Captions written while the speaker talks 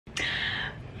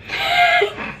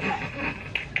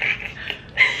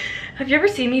Have you ever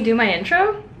seen me do my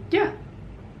intro? Yeah.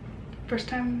 First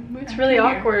time. It's really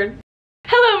awkward.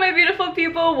 Hello, my beautiful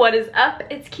people. What is up?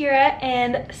 It's Keara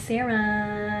and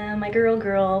Sarah, my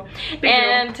girl.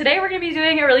 And today we're gonna be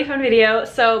doing a really fun video.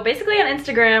 So basically on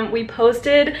Instagram, we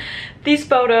posted these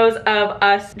photos of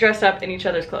us dressed up in each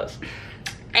other's clothes.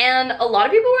 And a lot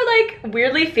of people were like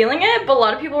weirdly feeling it, but a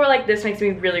lot of people were like, this makes me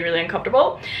really, really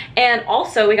uncomfortable. And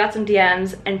also we got some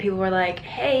DMs and people were like,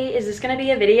 hey, is this gonna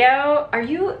be a video?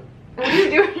 What are you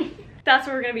doing? That's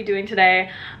what we're gonna be doing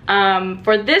today.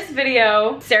 For this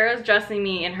video, Sarah's dressing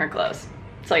me in her clothes.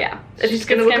 So yeah, it's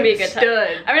gonna be a good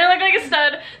time. I'm gonna look like a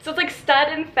stud. So it's like stud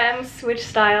and femme switch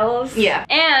styles. Yeah.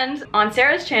 And on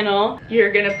Sarah's channel,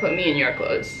 you're gonna put me in your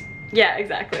clothes. Yeah,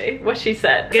 exactly. What she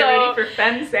said. Get ready for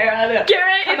Femme, Sarah. Get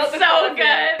ready, it's so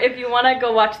good. If you wanna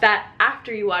go watch that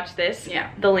after you watch this, yeah,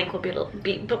 the link will be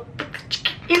in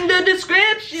the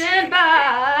description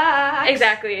box.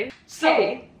 Exactly.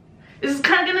 So, this is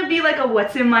kind of gonna be like a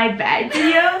what's in my bag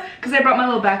video because I brought my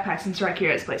little backpack since we're at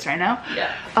Keara's place right now.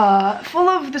 Yeah. Full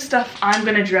of the stuff I'm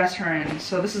gonna dress her in.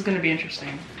 So this is gonna be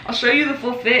interesting. I'll show you the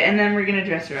full fit and then we're gonna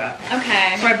dress her up.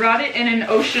 Okay. So I brought it in an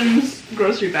Ocean's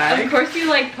grocery bag. Of course you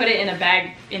like put it in a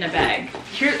bag.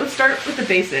 Here, let's start with the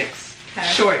basics. Okay.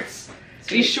 Shorts.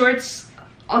 Sweet. These shorts,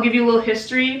 I'll give you a little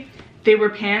history. They were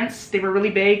pants. They were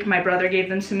really big. My brother gave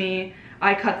them to me.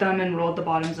 I cut them and rolled the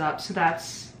bottoms up. So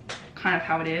that's kind of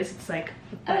how it is. It's like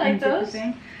I like those.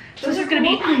 So this is gonna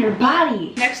be on your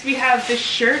body. Next we have this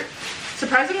shirt,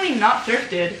 surprisingly not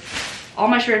thrifted. All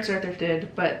my shirts are thrifted,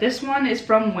 but this one is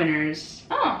from Winners.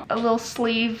 Oh. A little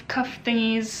sleeve cuff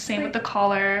thingies, same with the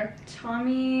collar.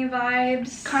 Tommy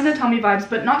vibes. Kind of Tommy vibes,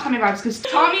 but not Tommy vibes because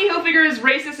Tommy Hilfiger is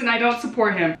racist and I don't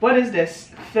support him. What is this?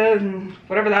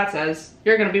 Whatever that says.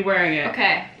 You're gonna be wearing it.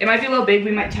 Okay. It might be a little big,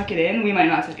 we might tuck it in, we might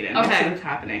not tuck it in. Okay. Let's see what's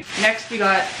happening. Next we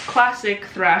got classic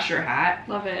Thrasher hat.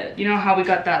 Love it. You know how we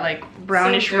got that like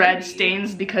brownish red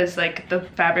stains because like the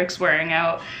fabric's wearing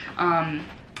out.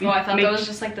 Oh, I thought that was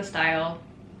just like the style.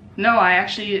 No, I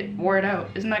actually wore it out.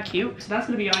 Isn't that cute? So that's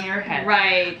gonna be on your head.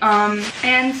 Right.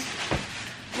 And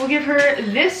we'll give her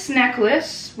this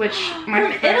necklace, which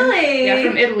my friend, Italy. Yeah,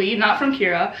 from Italy, not from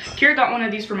Keara. Keara got one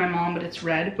of these for my mom, but it's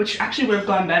red, which actually would have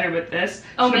gone better with this.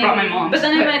 Oh, maybe. Brought my mom's. But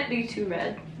then it might be too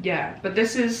red. Yeah, but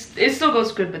this is, it still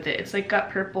goes good with it. It's like got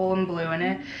purple and blue in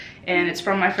it, and it's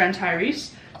from my friend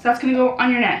Tyrese. So that's gonna go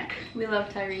on your neck. We love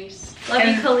Tyrese. Love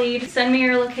you, Khalid. Send me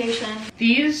your location.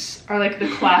 These are like the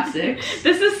classics.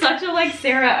 This is such a like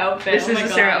Sarah outfit. This is a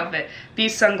Sarah outfit.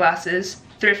 These sunglasses,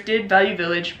 thrifted, Value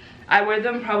Village. I wear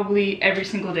them probably every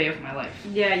single day of my life.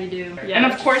 Yeah, you do. Yeah.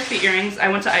 And of course the earrings. I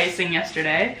went to icing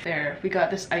yesterday. There, we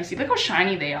got this icy. Look how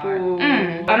shiny they are. I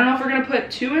don't know if we're gonna put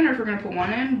 2 in or if we're gonna put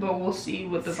 1 in, but we'll see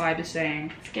what the vibe is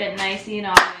saying. It's getting icey in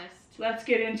August. Let's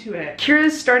get into it.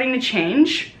 Keara's starting to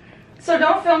change. So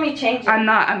don't film me changing. I'm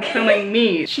not, I'm filming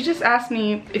me. She just asked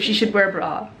me if she should wear a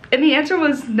bra. And the answer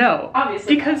was no.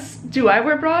 Obviously. Because do I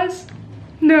wear bras?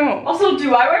 No. Also,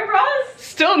 do I wear bras?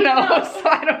 Still no. So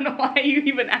I don't know why you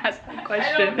even asked that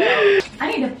question.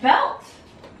 I need a belt.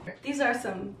 These are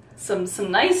some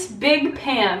nice big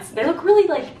pants. They look really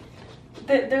like,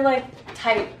 they're like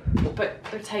tight, but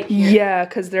they're tight here. Yeah,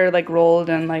 because they're like rolled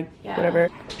and like whatever.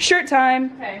 Shirt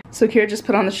time. Okay. So Keara just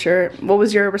put on the shirt. What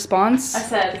was your response? I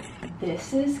said,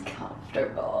 this is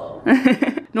comfortable.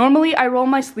 Normally I roll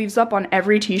my sleeves up on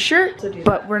every t-shirt,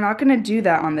 but we're not gonna do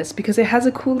that on this because it has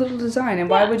a cool little design, and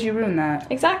why would you ruin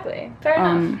that? Exactly. Fair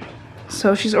enough.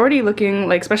 So she's already looking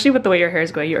like, especially with the way your hair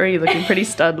is going, you're already looking pretty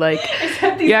stud like.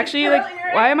 You actually like,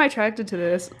 why am I attracted to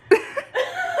this?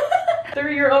 They're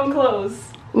your own clothes.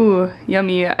 Ooh,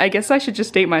 yummy. I guess I should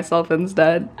just date myself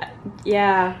instead.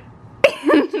 Yeah.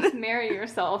 Just marry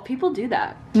yourself. People do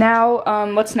that.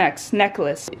 Now, what's next?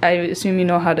 Necklace. I assume you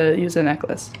know how to use a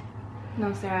necklace.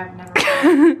 No, Sarah, I've never I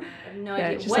have no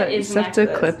idea. What is you just have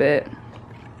to clip it.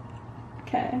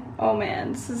 Okay. Oh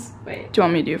man, this is, wait. Do you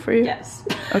want me to do it for you? Yes.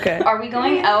 Okay. Are we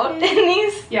going out in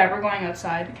these? Yeah, we're going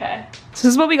outside. Okay. So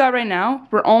this is what we got right now.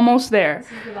 We're almost there.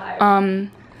 This is the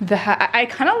vibe. The hat, I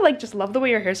kind of like just love the way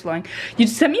your hair's flowing. You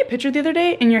sent me a picture the other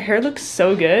day and your hair looks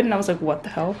so good and I was like, what the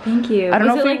hell? Thank you. I don't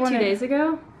know if it like 2 days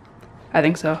ago? I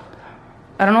think so.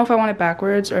 I don't know if I want it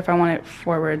backwards or if I want it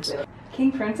forwards.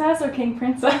 King Princess or King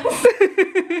Princess?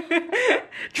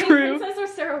 True. King Princess or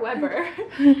Sarah Weber?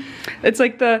 It's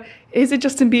like the, is it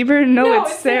Justin Bieber? No,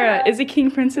 it's Sarah. Is it King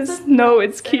Princess? No,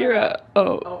 it's Keara.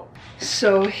 Oh.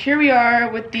 So here we are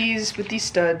with these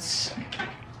studs.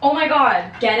 Oh my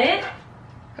god, get it?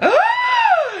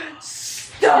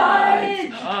 Stud!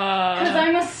 Because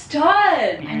I'm a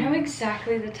stud! I know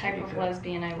exactly the type of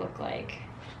lesbian I look like.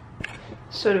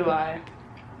 So do I.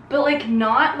 But like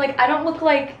not, like I don't look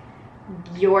like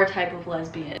your type of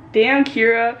lesbian. Damn,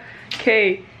 Keara.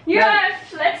 Okay. Yeah,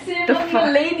 flexing on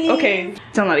the lady. Okay,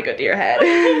 don't let it go to your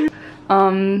head.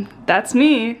 That's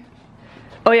me.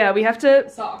 Oh yeah, we have to.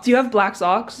 Socks. Do you have black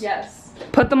socks? Yes.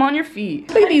 Put them on your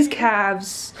feet. Look at these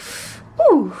calves.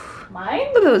 Ooh. Mine?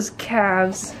 Look at those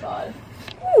calves. Oh my god.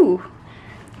 Ooh.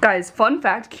 Guys, fun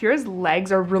fact, Keara's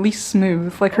legs are really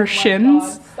smooth. Like her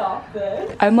shins. God, stop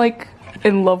this. I'm like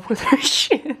in love with her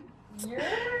shins.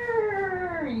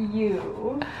 You're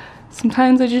you.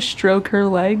 Sometimes I just stroke her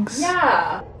legs.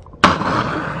 Yeah.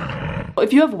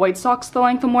 If you have white socks the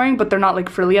length I'm wearing, but they're not like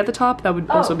frilly at the top, that would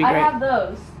also be great. I have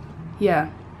those. Yeah.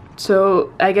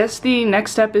 So I guess the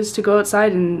next step is to go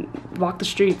outside and walk the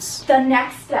streets. The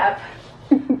next step.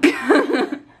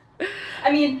 I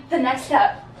mean, the next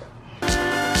step.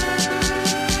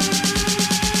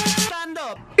 Stand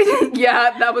up.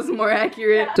 Yeah, that was more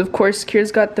accurate. So of course,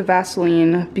 Keara's got the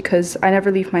Vaseline because I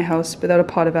never leave my house without a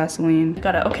pot of Vaseline.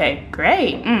 Okay,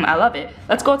 great. I love it.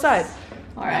 Let's go outside.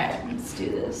 All right, let's do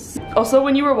this. Also,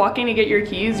 when you were walking to get your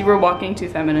keys, you were walking too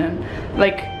feminine.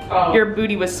 Like, your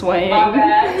booty was swaying.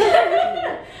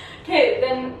 Okay,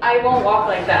 then I won't walk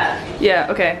like that. Yeah,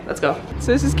 okay, let's go.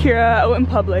 So this is Keara out in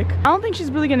public. I don't think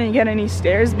she's really gonna get any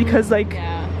stares because like,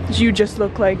 you just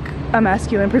look like a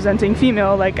masculine presenting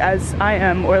female, like as I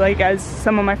am, or like as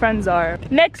some of my friends are.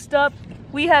 Next up,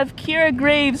 we have Keara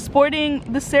Graves sporting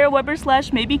the Sarah Weber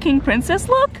 / maybe King Princess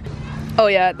look. Oh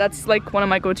yeah, that's like one of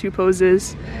my go-to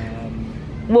poses.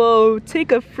 Whoa,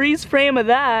 take a freeze frame of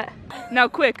that. Now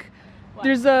quick,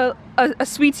 there's a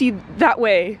sweetie that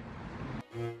way.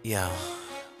 Yo,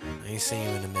 I ain't seen you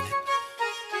in a minute,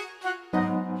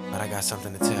 but I got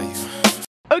something to tell you.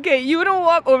 Okay, you wouldn't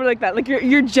walk over like that. Like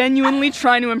you're genuinely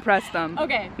trying to impress them.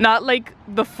 Okay. Not like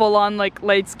the full-on like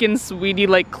light-skinned sweetie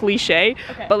like cliche,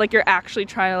 but like you're actually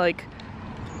trying to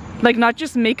like not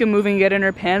just make a move and get in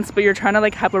her pants, but you're trying to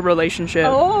like have a relationship.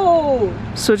 Oh.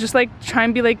 So just like try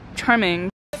and be like charming.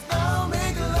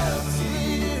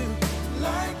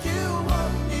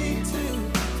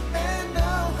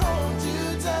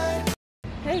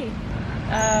 Hey,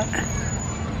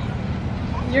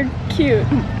 you're cute.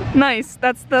 Nice.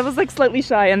 That was like slightly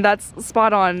shy, and that's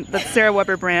spot on. That's Sarah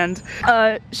Weber brand.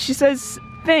 She says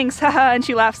thanks, haha, and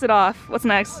she laughs it off. What's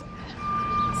next?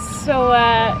 So,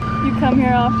 you come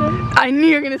here often? I knew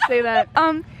you were gonna say that.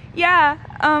 Yeah.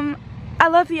 I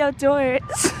love the outdoors.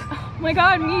 Oh my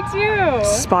god, me too.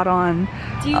 Spot on.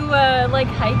 Do you like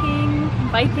hiking,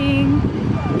 biking?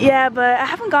 Yeah, but I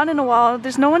haven't gone in a while.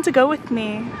 There's no one to go with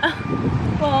me.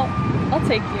 Well, I'll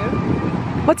take you.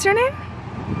 What's your name?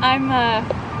 I'm,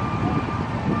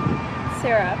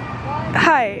 Sarah.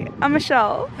 Hi, I'm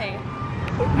Michelle. Hey.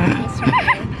 Nice to meet you.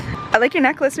 I like your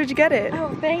necklace. Where'd you get it?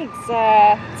 Oh, thanks.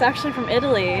 It's actually from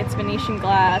Italy. It's Venetian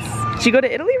glass. Did you go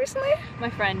to Italy recently? My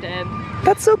friend did.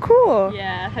 That's so cool.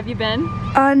 Yeah. Have you been?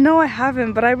 No, I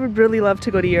haven't, but I would really love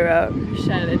to go to Europe. You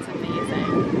should. It's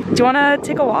amazing. Do you want to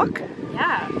take a walk?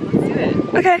 Yeah, let's do it.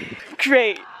 Okay,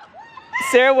 great.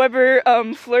 Sarah Weber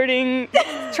flirting,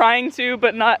 trying to,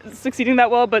 but not succeeding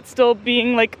that well, but still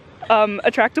being like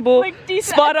attractable. Like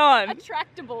decent. Spot on.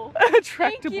 Attractable.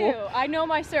 Attractable. Thank you. I know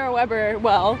my Sarah Weber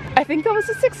well. I think that was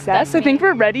a success. I think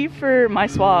we're ready for my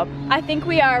swap. I think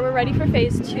we are. We're ready for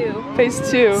phase 2. Phase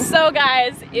 2. So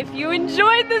guys, if you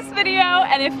enjoyed this video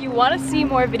and if you want to see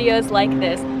more videos like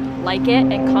this, like it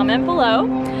and comment below.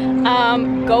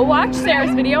 Go watch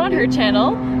Sarah's video on her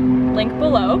channel, link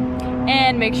below,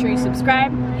 and make sure you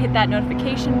subscribe, hit that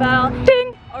notification bell.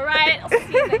 Ding! Alright, I'll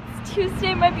see you next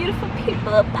Tuesday, my beautiful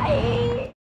people. Bye!